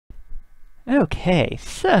Okay,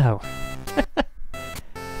 so...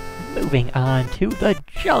 moving on to the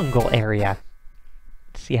jungle area.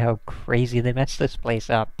 Let's see how crazy they messed this place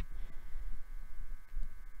up.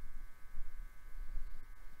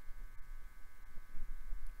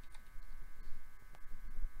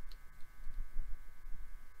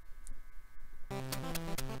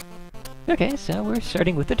 Okay, so we're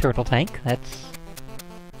starting with the turtle tank. That's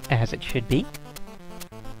as it should be.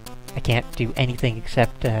 I can't do anything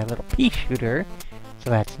except a little pea shooter, so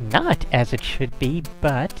that's not as it should be,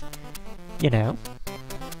 but, you know.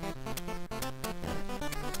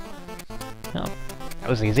 Oh, that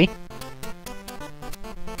was easy.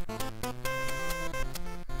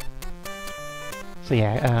 So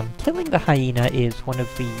yeah, killing the hyena is one of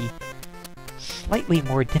the slightly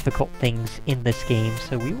more difficult things in this game,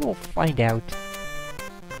 so we will find out.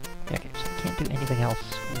 Okay, so I can't do anything else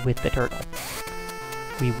with the turtle.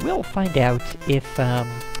 We will find out if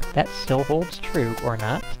that still holds true or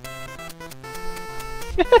not.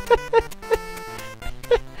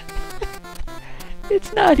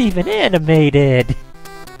 It's not even animated!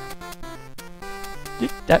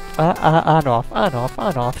 On off, on off,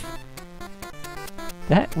 on off.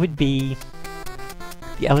 That would be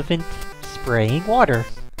the elephant spraying water.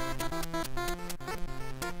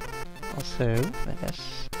 Also, let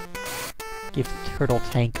us give the turtle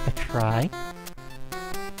tank a try.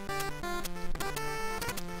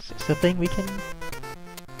 Is this a thing we can...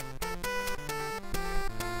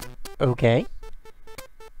 Okay.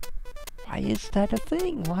 Why is that a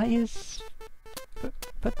thing? Why is...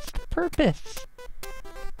 What's the purpose?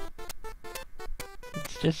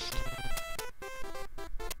 It's just...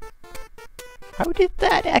 How did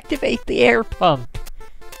that activate the air pump?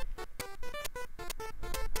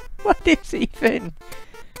 What is even...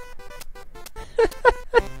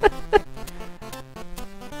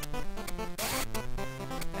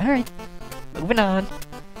 Alright, moving on.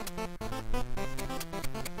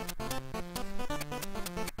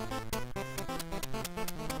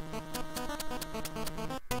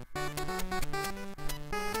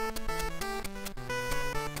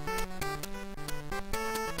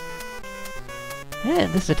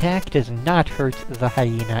 And this attack does not hurt the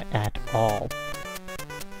hyena at all.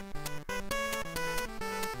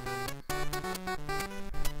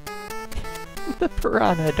 The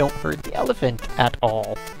piranha don't hurt the elephant at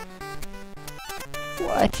all.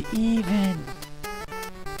 What even?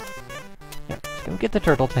 Here, let's go get the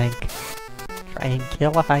turtle tank. Try and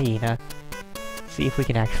kill a hyena. See if we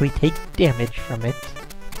can actually take damage from it.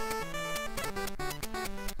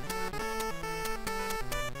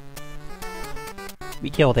 We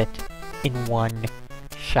killed it in one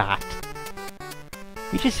shot.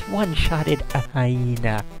 We just one-shotted a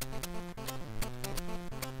hyena.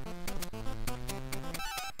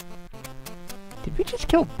 Did we just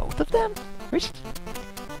kill both of them?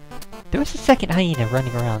 There was a second hyena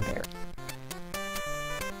running around there.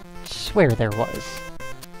 Swear there was.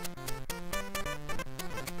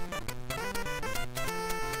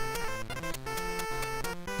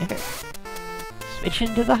 Okay. Switch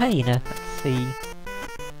into the hyena. Let's see.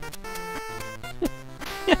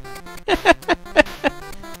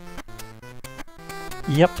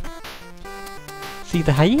 Yep. See,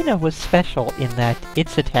 the hyena was special in that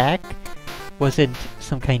its attack wasn't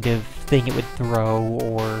some kind of thing it would throw,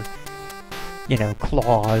 or, you know,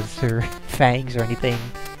 claws or fangs or anything.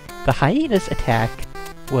 The hyena's attack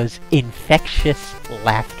was infectious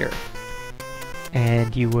laughter.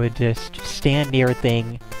 And you would just stand near a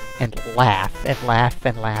thing and laugh, and laugh,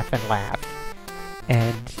 and laugh, and laugh.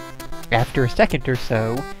 And after a second or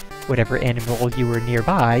so, whatever animal you were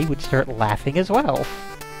nearby would start laughing as well.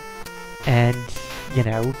 And, you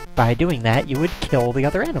know, by doing that, you would kill the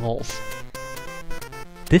other animals.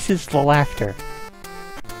 This is the laughter.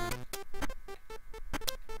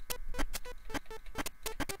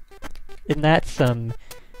 Isn't that some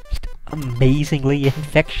just amazingly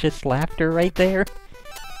infectious laughter right there?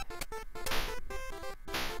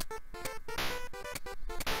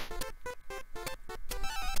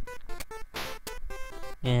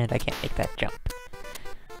 And I can't make that jump.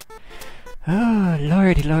 Oh,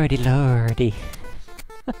 lordy, lordy, lordy.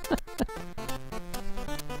 Let's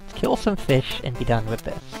kill some fish and be done with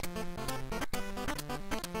this.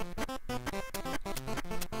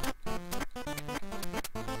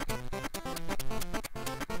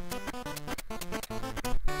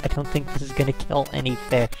 I don't think this is gonna kill any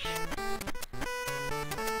fish.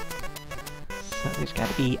 So there's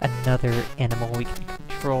gotta be another animal we can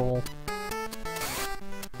control.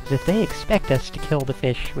 Because if they expect us to kill the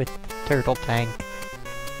fish with the turtle tank...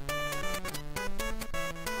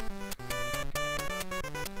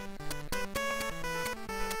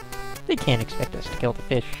 They can't expect us to kill the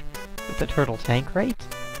fish with the turtle tank, right?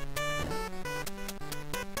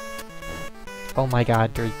 Oh my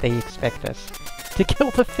god, they expect us to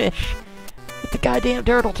kill the fish with the goddamn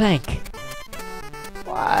turtle tank!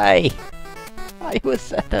 Why? Why was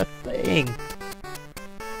that a thing?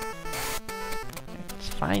 Let's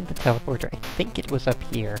find the teleporter. I think it was up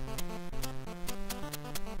here.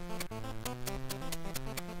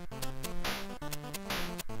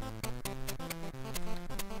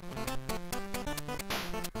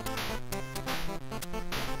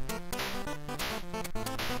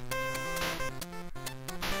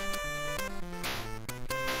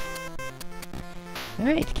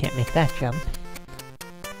 Alright, can't make that jump.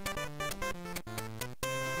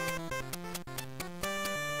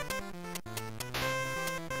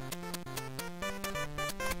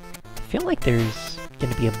 I feel like there's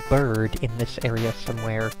gonna be a bird in this area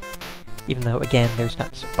somewhere, even though, again, there's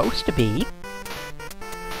not supposed to be.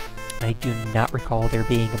 I do not recall there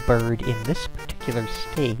being a bird in this particular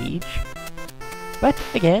stage. But,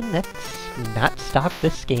 again, that's not stopped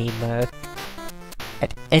this game,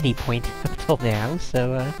 at any point up till now,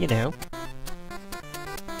 so, you know.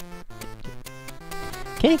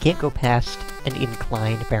 Okay, can't go past an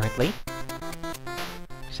incline, apparently.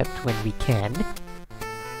 Except when we can.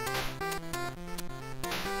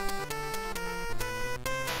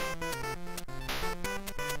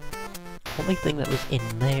 Only thing that was in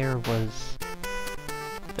there was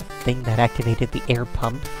the thing that activated the air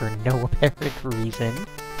pump for no apparent reason.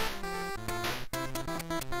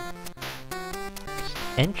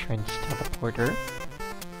 Entrance teleporter.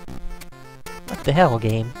 What the hell,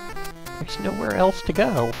 game? There's nowhere else to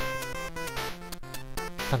go.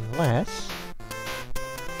 Unless...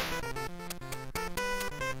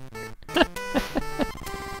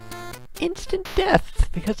 instant death!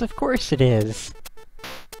 Because of course it is!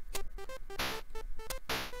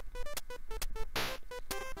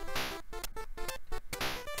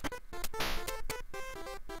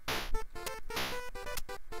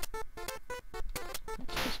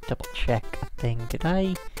 Double check a thing. Did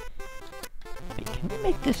I... wait, can we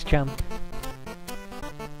make this jump?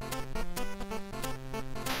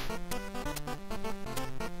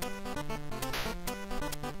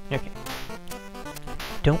 Okay.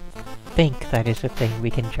 Don't think that is a thing we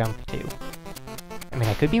can jump to. I mean,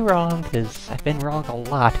 I could be wrong, because I've been wrong a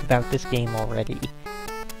lot about this game already.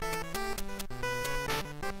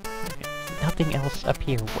 Okay, nothing else up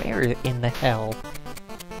here. Where in the hell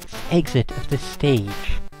is the exit of this stage?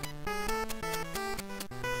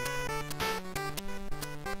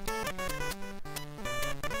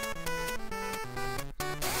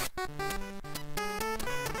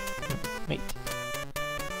 Wait.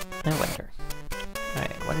 I wonder.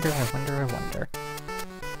 I wonder.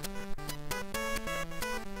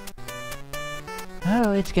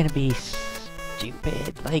 Oh, it's gonna be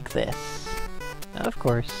stupid like this. Of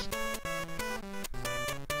course.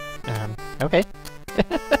 Okay.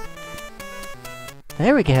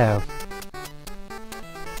 There we go.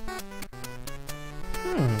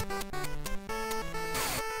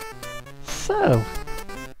 So...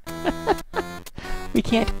 we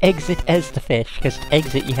can't exit as the fish, because to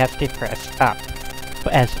exit you have to press up.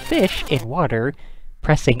 But as a fish in water,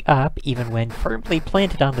 pressing up, even when firmly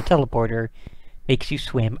planted on the teleporter, makes you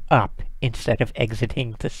swim up instead of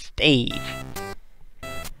exiting the stage.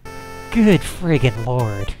 Good friggin'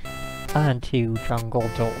 lord. On to jungle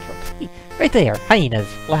doldrums. Right there, hyenas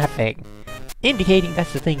laughing. Indicating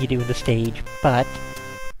that's the thing you do in the stage, but...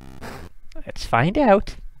 let's find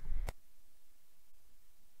out.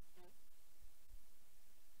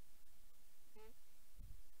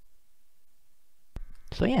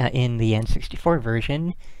 So yeah, in the N64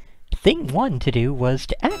 version, thing 1 to do was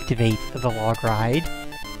to activate the log ride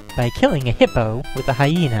by killing a hippo with a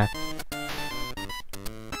hyena.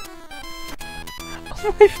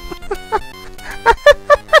 Oh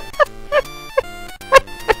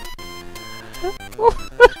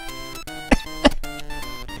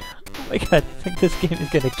my god, I think this game is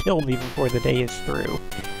gonna kill me before the day is through.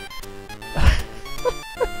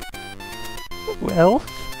 Well,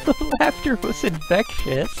 the laughter was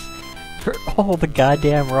infectious, for all the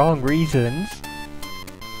goddamn wrong reasons.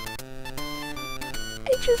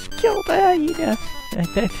 I just killed a hyena.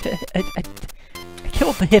 I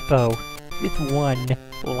killed the hippo with one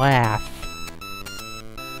laugh.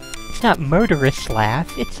 It's not murderous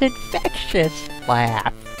laugh, it's infectious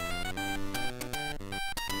laugh.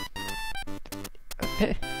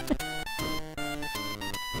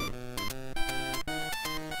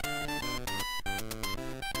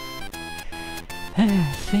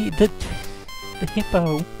 See, the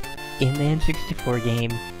hippo in the N64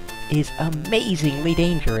 game is amazingly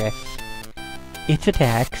dangerous. its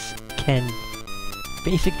attacks can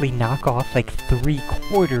basically knock off like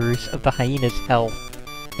 3/4 of the hyena's health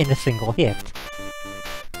in a single hit.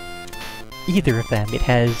 Either of them. It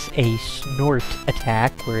has a snort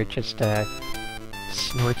attack, where it just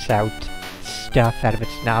snorts out stuff out of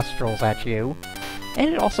its nostrils at you, and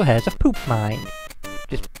it also has a poop mine.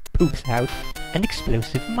 Just poops out an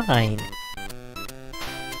explosive mine.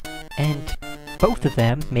 And both of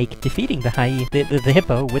them make defeating the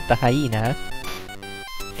hippo with the hyena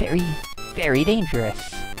very, very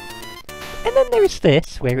dangerous. And then there's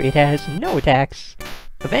this, where it has no attacks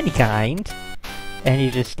of any kind, and you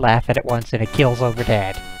just laugh at it once and it kills over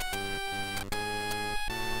dead.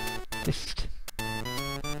 Just...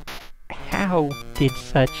 how did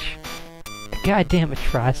such a goddamn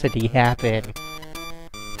atrocity happen?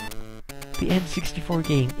 The N64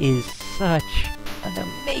 game is such an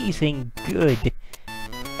amazing good,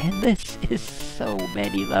 and this is so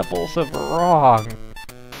many levels of wrong.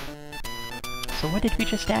 So what did we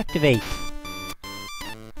just activate?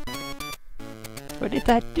 What did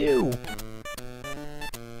that do?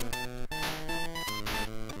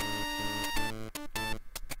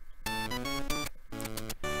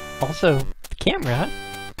 Also, the camera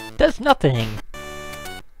does nothing.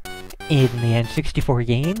 In the N64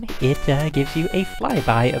 game, it gives you a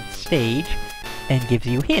flyby of the stage, and gives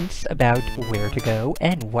you hints about where to go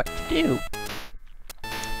and what to do.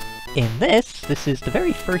 In this is the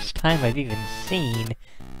very first time I've even seen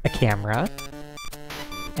a camera,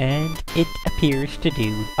 and it appears to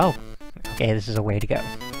do... oh, okay, this is a way to go.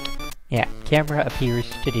 Yeah, camera appears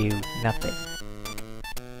to do nothing.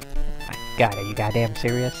 My god, are you goddamn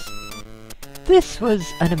serious? This was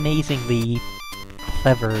an amazingly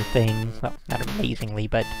clever thing, well, not amazingly,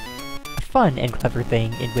 but a fun and clever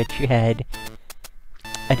thing in which you had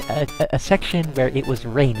a section where it was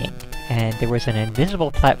raining, and there was an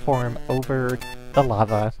invisible platform over the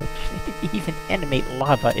lava, which they didn't even animate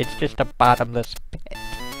lava, it's just a bottomless pit.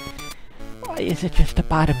 Why is it just a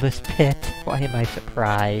bottomless pit? Why am I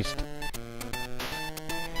surprised?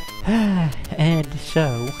 And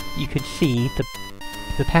so, you could see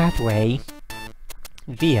the pathway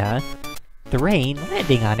via the rain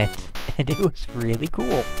landing on it, and it was really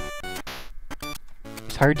cool. It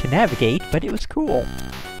was hard to navigate, but it was cool.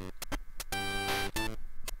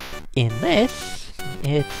 In this,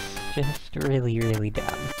 it's just really, really dumb.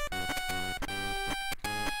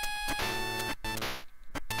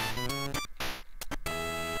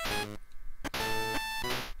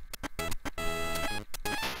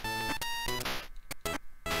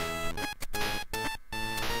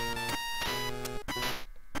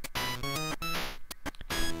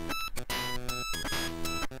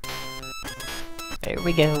 There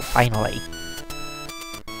we go, finally.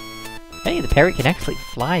 Hey, the parrot can actually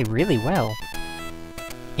fly really well.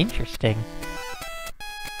 Interesting.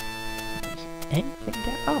 Is anything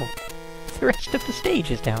down? Oh, the rest of the stage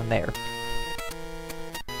is down there.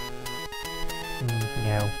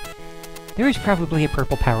 No. There is probably a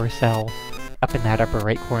purple power cell up in that upper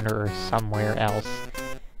right corner or somewhere else.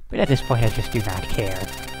 But at this point I just do not care.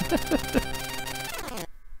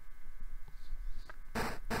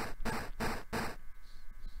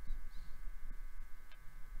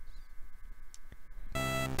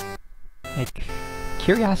 Like,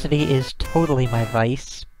 curiosity is totally my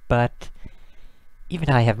vice, but even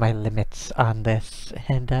I have my limits on this,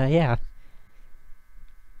 and yeah.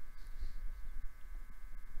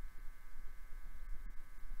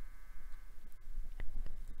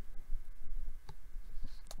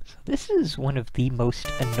 So this is one of the most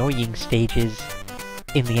annoying stages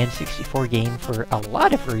in the N64 game for a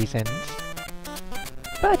lot of reasons,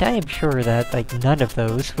 but I am sure that, like, none of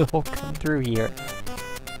those will come through here.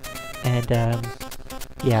 And,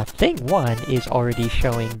 yeah, Thing 1 is already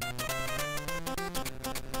showing...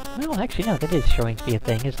 well, actually, no, that is showing to be a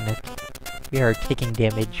thing, isn't it? We are taking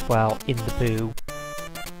damage while in the poo.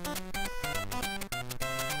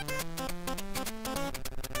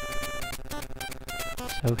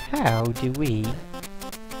 So how do we...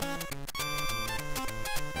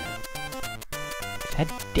 is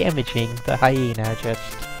that damaging the hyena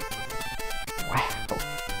just... wow.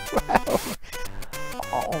 Wow.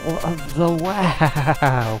 All of the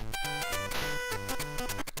wow!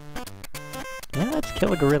 Now let's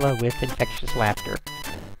kill a gorilla with infectious laughter.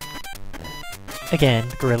 Again,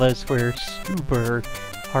 gorillas were super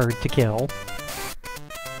hard to kill.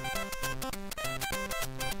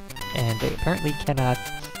 And they apparently cannot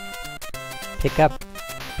pick up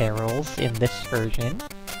barrels in this version.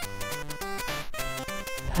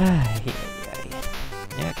 Yeah,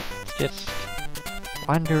 let's just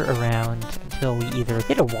wander around until we either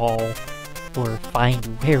hit a wall or find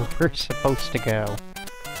where we're supposed to go.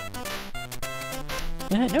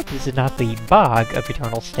 Nope, this is not the bog of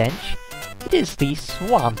Eternal Stench. It is the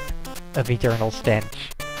swamp of Eternal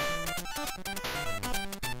Stench.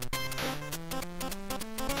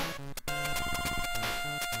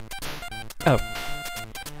 Oh.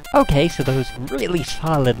 Okay, so those really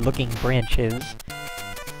solid-looking branches,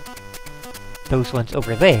 those ones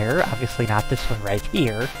over there, obviously not this one right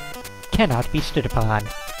here, cannot be stood upon.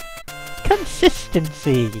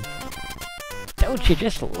 Consistency! Don't you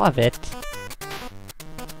just love it?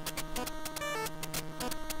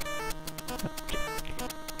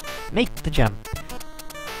 Make the jump.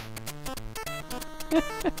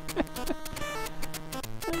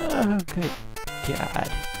 Oh, good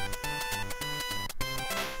God.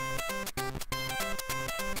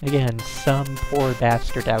 Again, some poor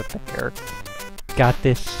bastard out there got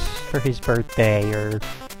this for his birthday, or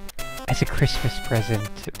as a Christmas present,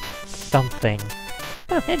 something.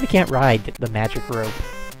 Oh, and we can't ride the magic rope.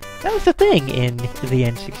 That was the thing in the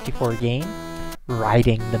N64 game,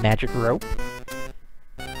 riding the magic rope.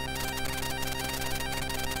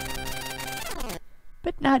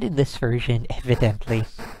 But not in this version, evidently.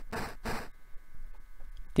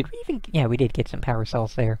 Did we even... yeah, we did get some power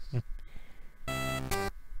cells there.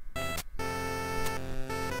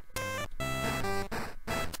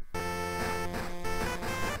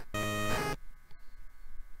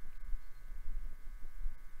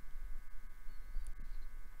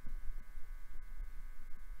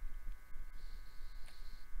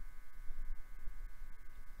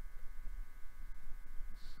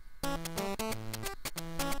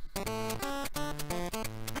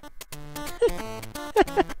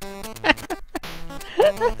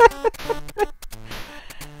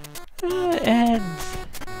 And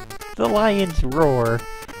the lion's roar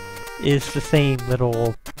is the same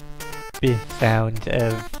little sound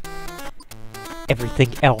of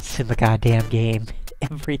everything else in the goddamn game.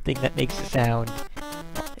 Everything that makes a sound,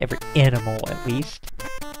 every animal at least,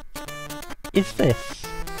 is this.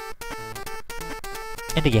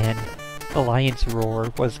 And again, the lion's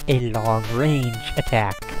roar was a long-range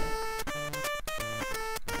attack.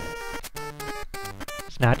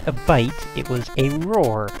 It's not a bite, it was a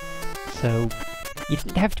roar. So, you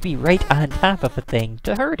didn't have to be right on top of a thing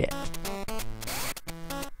to hurt it.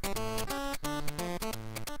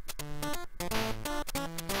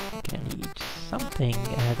 Gonna need something.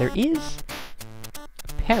 There is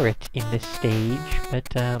a parrot in this stage, but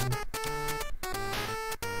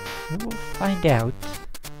we'll find out.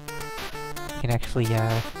 You can actually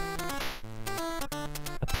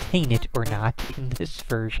obtain it or not in this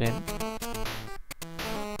version.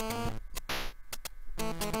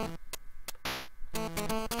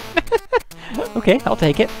 Okay, I'll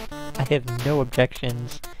take it. I have no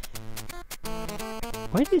objections.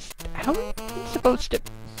 What is... how are we supposed to...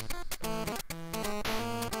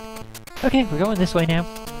 Okay, we're going this way now.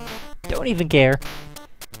 Don't even care.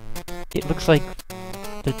 It looks like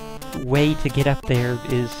the way to get up there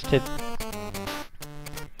is to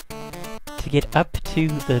get up to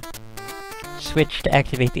the switch to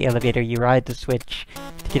activate the elevator. You ride the switch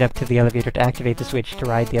to get up to the elevator, to activate the switch to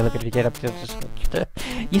ride the elevator, to get up to the switch to...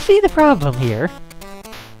 You see the problem here?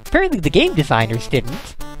 Apparently the game designers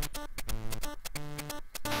didn't.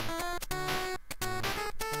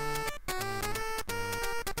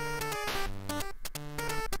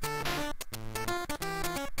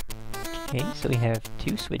 Okay, so we have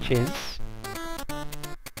two switches,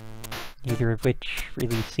 neither of which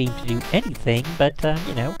really seem to do anything, but,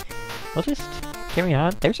 you know, we'll just carry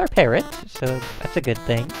on. There's our parrot, so that's a good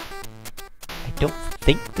thing. I don't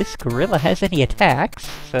think this gorilla has any attacks,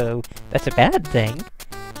 so that's a bad thing.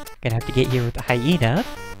 Gonna have to get here with the hyena.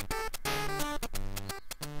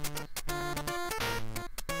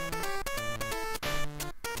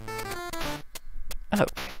 Oh.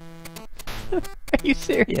 Are you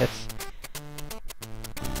serious?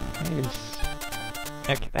 There's...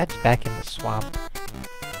 okay, that's back in the swamp.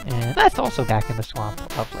 And that's also back in the swamp.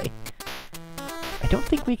 Lovely. I don't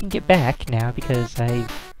think we can get back now because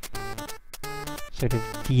I've sort of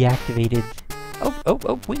deactivated...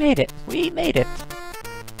 Oh, we made it! We made it!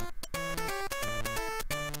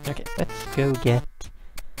 Okay, let's go get...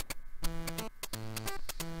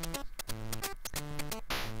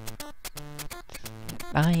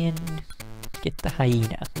 lion, get the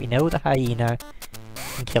hyena. We know the hyena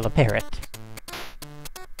can kill a parrot.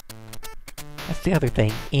 That's the other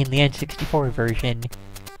thing. In the N64 version,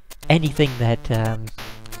 anything that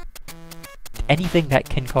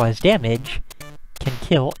can cause damage can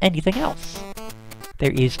kill anything else.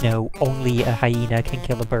 There is no only a hyena can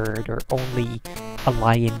kill a bird, or only a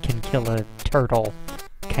lion can kill a turtle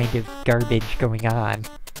kind of garbage going on.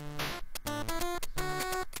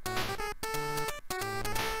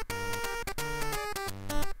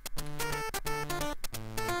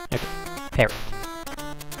 Okay, parrot.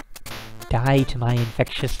 Die to my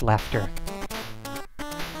infectious laughter.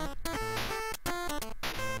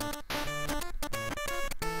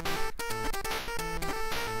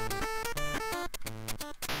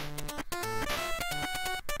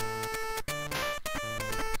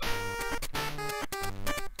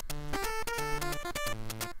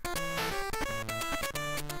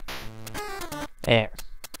 There.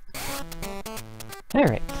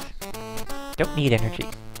 Alright. Don't need energy.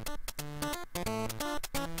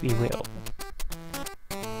 We will.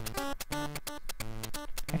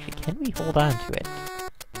 Actually, can we hold on to it?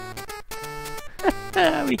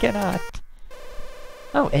 We cannot.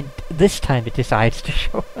 Oh, and this time it decides to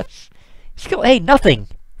show us. Skill A, nothing!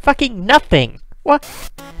 Fucking nothing! What?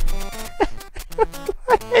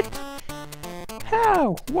 What?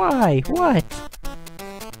 How? Why? What?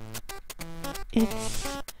 It's...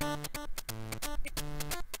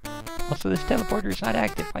 Also, this teleporter is not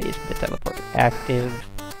active. Why isn't the teleporter active?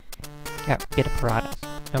 Yeah, get a piranha.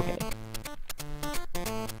 Okay.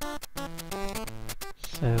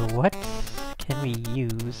 So, what can we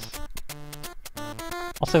use?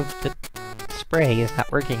 Also, the spray is not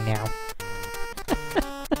working now.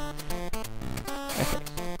 Okay.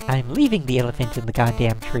 I'm leaving the elephant in the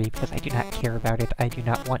goddamn tree because I do not care about it. I do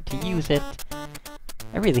not want to use it.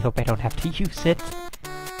 I really hope I don't have to use it.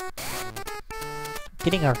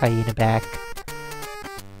 Getting our hyena back.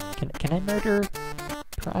 Can I murder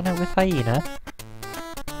piranha with hyena?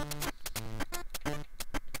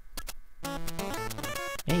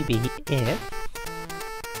 Maybe if...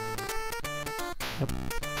 Nope.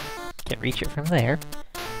 Can't reach it from there.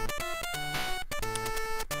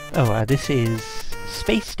 Oh, this is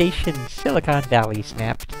Space Station Silicon Valley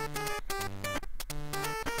snapped.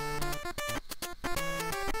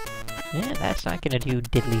 Yeah, that's not gonna do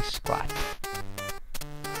diddly squat.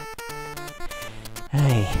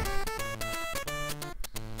 Hey.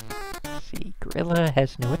 Let's see, Gorilla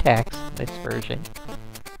has no attacks in this version.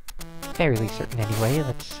 Fairly certain anyway.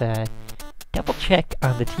 Let's double check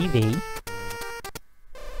on the TV.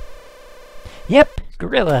 Yep,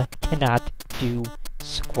 Gorilla cannot do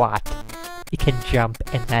squat. It can jump,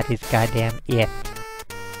 and that is goddamn it.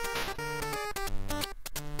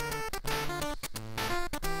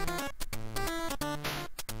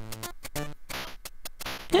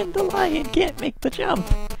 And the lion can't make the jump!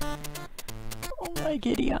 Oh my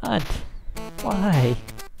giddy aunt. Why?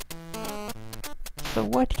 So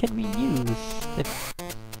what can we use? The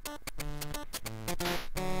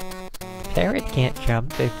parrot can't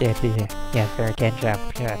jump. Yeah, parrot can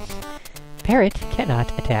jump, yes. Parrot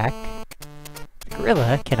cannot attack. The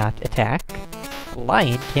gorilla cannot attack. The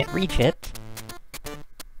lion can't reach it.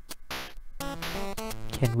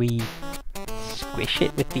 Can we squish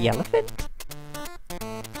it with the elephant?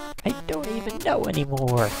 I don't even know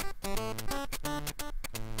anymore.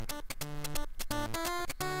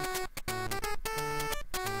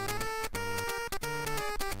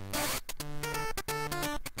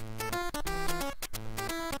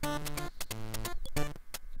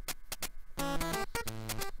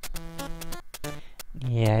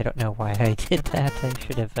 Yeah, I don't know why I did that. I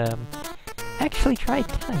should have, actually tried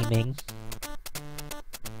timing.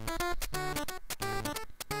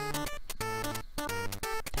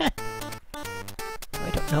 I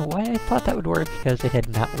don't know why I thought that would work, because it had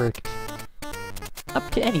not worked up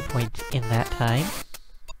to any point in that time.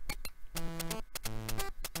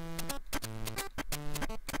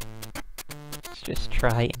 Let's just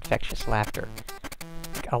try infectious laughter.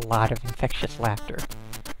 A lot of infectious laughter.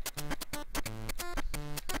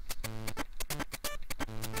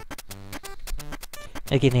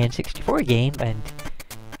 Again, the N64 game, and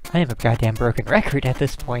I am a goddamn broken record at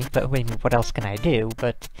this point, but I mean, what else can I do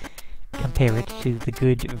but compare it to the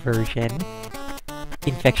good version?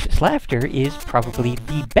 Infectious laughter is probably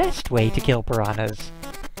the best way to kill piranhas.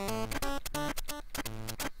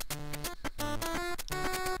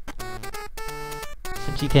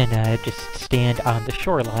 Since you can just stand on the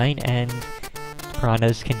shoreline and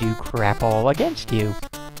piranhas can do crap all against you.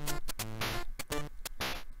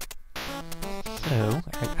 So,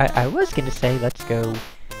 I was gonna say let's go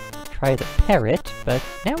try the parrot, but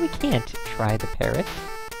now we can't try the parrot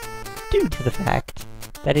due to the fact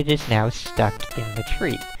that it is now stuck in the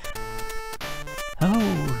tree.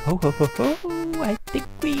 Oh, ho ho ho ho, I think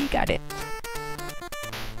we got it.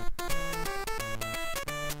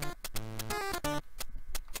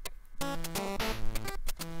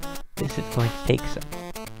 This is going to take some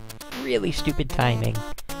really stupid timing,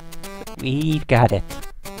 but we've got it.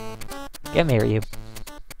 Come here, you.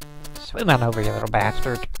 Swim on over, you little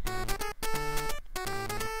bastard.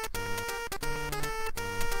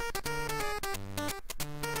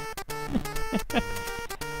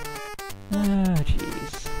 Oh,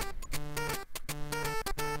 jeez.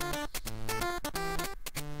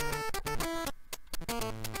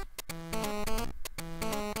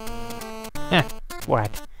 Huh.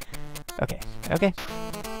 What? Okay, okay.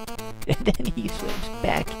 And then he swims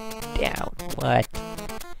back down. What?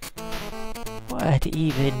 What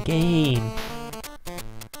even game?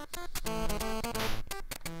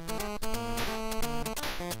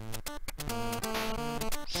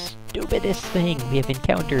 Stupidest thing we have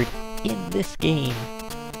encountered in this game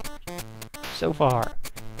so far.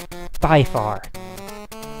 By far.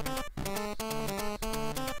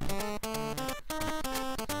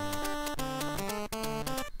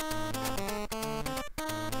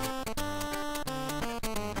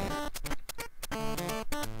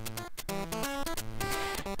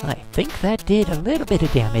 I think that did a little bit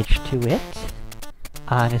of damage to it.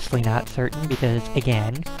 Honestly not certain because,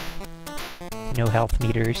 again, no health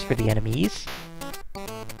meters for the enemies.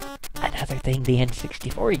 Another thing the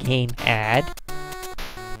N64 game had,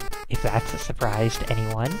 if that's a surprise to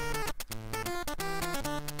anyone.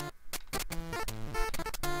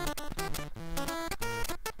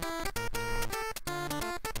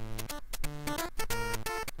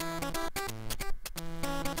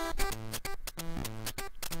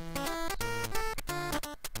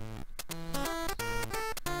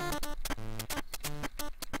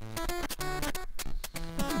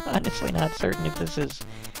 Honestly not certain if this is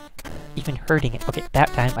even hurting it. Okay, that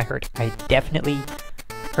time I heard it. I definitely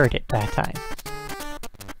heard it that time.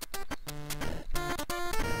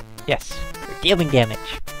 Yes, we're dealing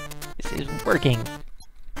damage. This is working.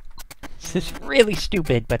 This is really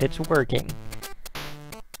stupid, but it's working.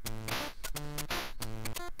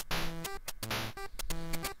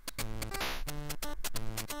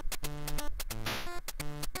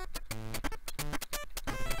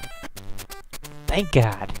 Thank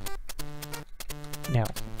God. No,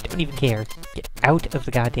 don't even care. Get out of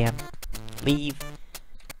the goddamn... Leave.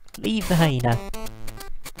 Leave the hyena.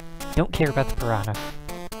 Don't care about the piranha.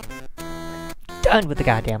 Done with the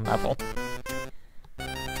goddamn level.